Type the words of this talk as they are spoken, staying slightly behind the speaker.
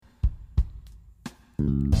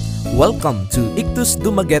Welcome to Ictus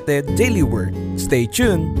Dumaguete Daily Word. Stay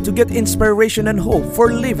tuned to get inspiration and hope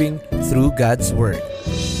for living through God's Word.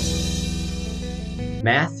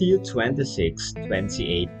 Matthew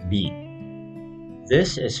 26:28b.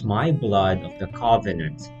 This is my blood of the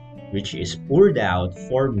covenant, which is poured out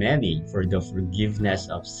for many for the forgiveness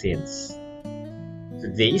of sins.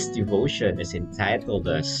 Today's devotion is entitled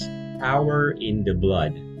as Power in the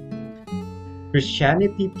Blood.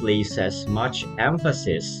 Christianity places much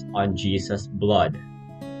emphasis on Jesus' blood.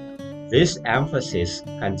 This emphasis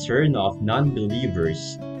can turn off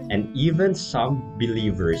non-believers, and even some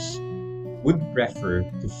believers would prefer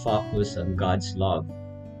to focus on God's love.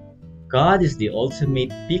 God is the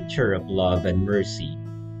ultimate picture of love and mercy,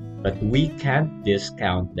 but we can't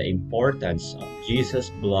discount the importance of Jesus'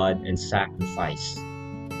 blood and sacrifice.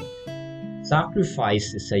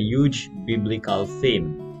 Sacrifice is a huge biblical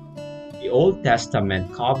theme. The Old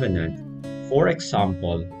Testament covenant, for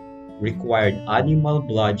example, required animal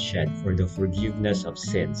bloodshed for the forgiveness of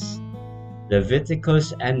sins.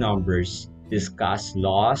 Leviticus and Numbers discuss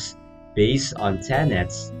laws based on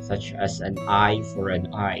tenets such as an eye for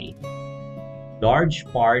an eye. Large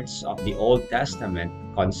parts of the Old Testament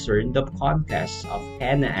concern the conquest of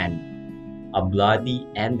Canaan, a bloody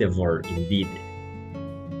endeavor indeed.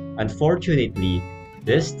 Unfortunately,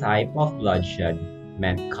 this type of bloodshed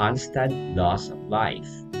meant constant loss of life.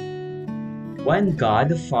 When God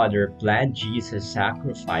the Father planned Jesus'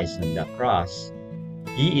 sacrifice on the cross,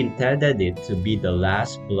 He intended it to be the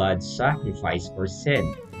last blood sacrifice for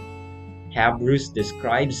sin. Hebrews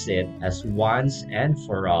describes it as once and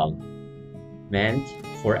for all, meant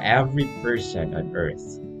for every person on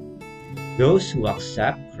earth. Those who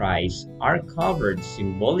accept Christ are covered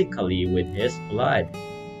symbolically with His blood,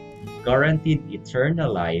 guaranteed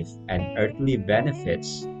eternal life and earthly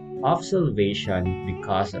benefits of salvation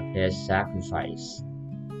because of His sacrifice.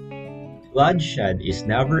 Bloodshed is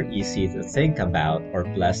never easy to think about or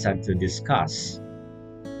pleasant to discuss.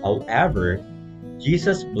 However,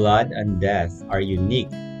 Jesus' blood and death are unique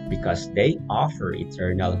because they offer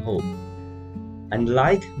eternal hope.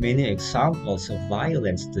 Unlike many examples of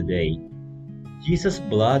violence today, Jesus'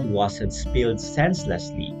 blood wasn't spilled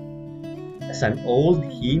senselessly. As an old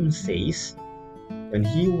hymn says, when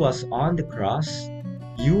He was on the cross,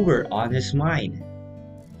 you were on His mind.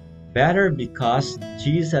 Better because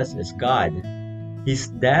Jesus is God, His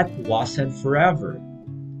death wasn't forever.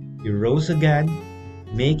 He rose again,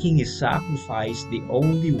 making His sacrifice the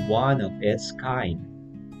only one of its kind.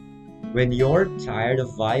 When you're tired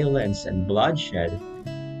of violence and bloodshed,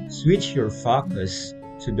 switch your focus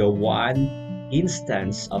to the one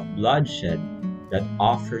instance of bloodshed that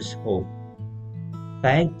offers hope.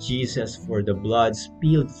 Thank Jesus for the blood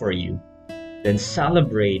spilled for you, then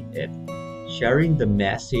celebrate it, sharing the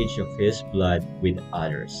message of His blood with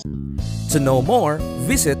others. To know more,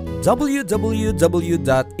 visit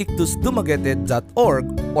www.ictusdumaguete.org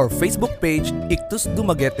or Facebook page Ictus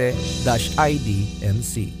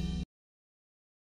Dumaguete-IDMC.